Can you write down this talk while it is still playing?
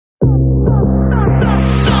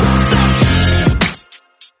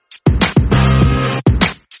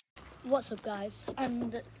What's up guys,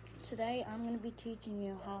 and today I'm going to be teaching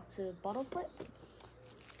you how to bottle flip.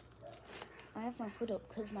 I have my hood up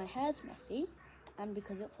because my hair's messy and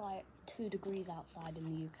because it's like 2 degrees outside in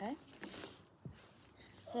the UK.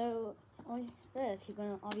 So first you're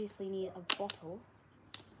going to obviously need a bottle,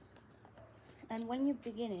 and when you're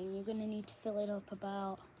beginning you're going to need to fill it up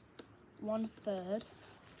about 1/3.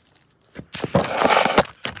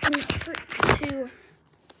 And the trick to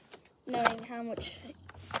knowing how much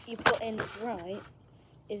you put in right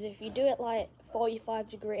is if you do it like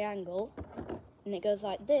 45-degree angle and it goes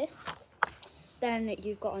like this, then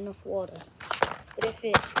you've got enough water. But if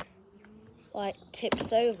it like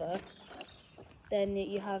tips over, then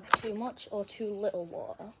you have too much or too little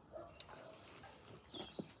water.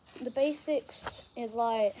 The basics is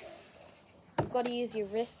like you've got to use your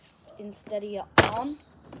wrist instead of your arm,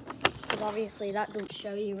 because obviously that don't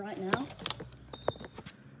show you right now.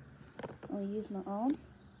 I'll use my arm.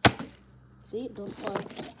 See, it does flow.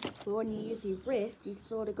 But when you use your wrist, you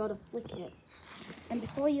sort of got to flick it. And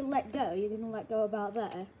before you let go, you're going to let go about there.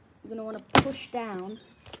 You're going to want to push down.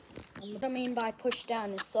 And what I mean by push down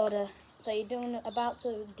is sort of, so you're about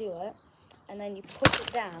to do it, and then you push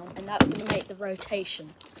it down, and that's going to make the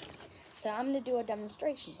rotation. So I'm going to do a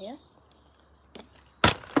demonstration here.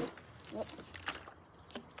 Yep.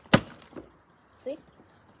 See?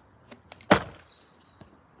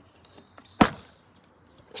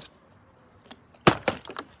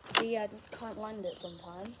 See, I can't land it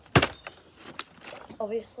sometimes.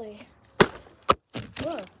 Obviously.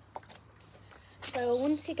 Whoa. So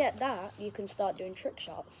once you get that, you can start doing trick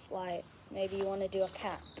shots. Like maybe you want to do a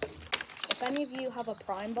cat. If any of you have a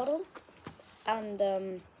prime bottle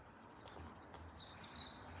and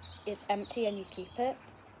it's empty and you keep it,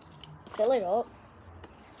 fill it up,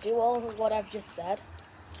 do all of what I've just said,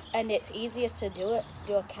 and it's easier to do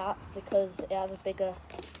a cat because it has a bigger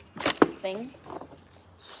thing.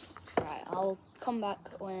 Right, I'll come back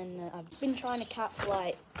when I've been trying to cat for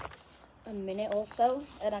like a minute or so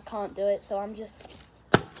and I can't do it, so I'm just...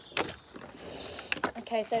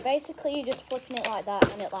 Okay, so basically you're just flipping it like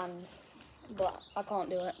that and it lands, but I can't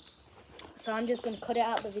do it. So I'm just going to cut it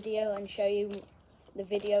out of the video and show you the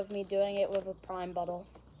video of me doing it with a prime bottle,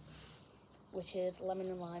 which is lemon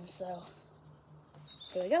and lime, so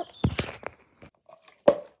here we go.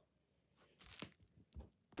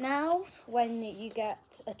 Now, when you get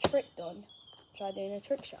a trick done, try doing a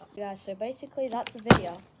trick shot. Guys, so basically that's the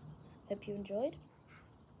video. Hope you enjoyed,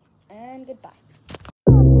 and goodbye.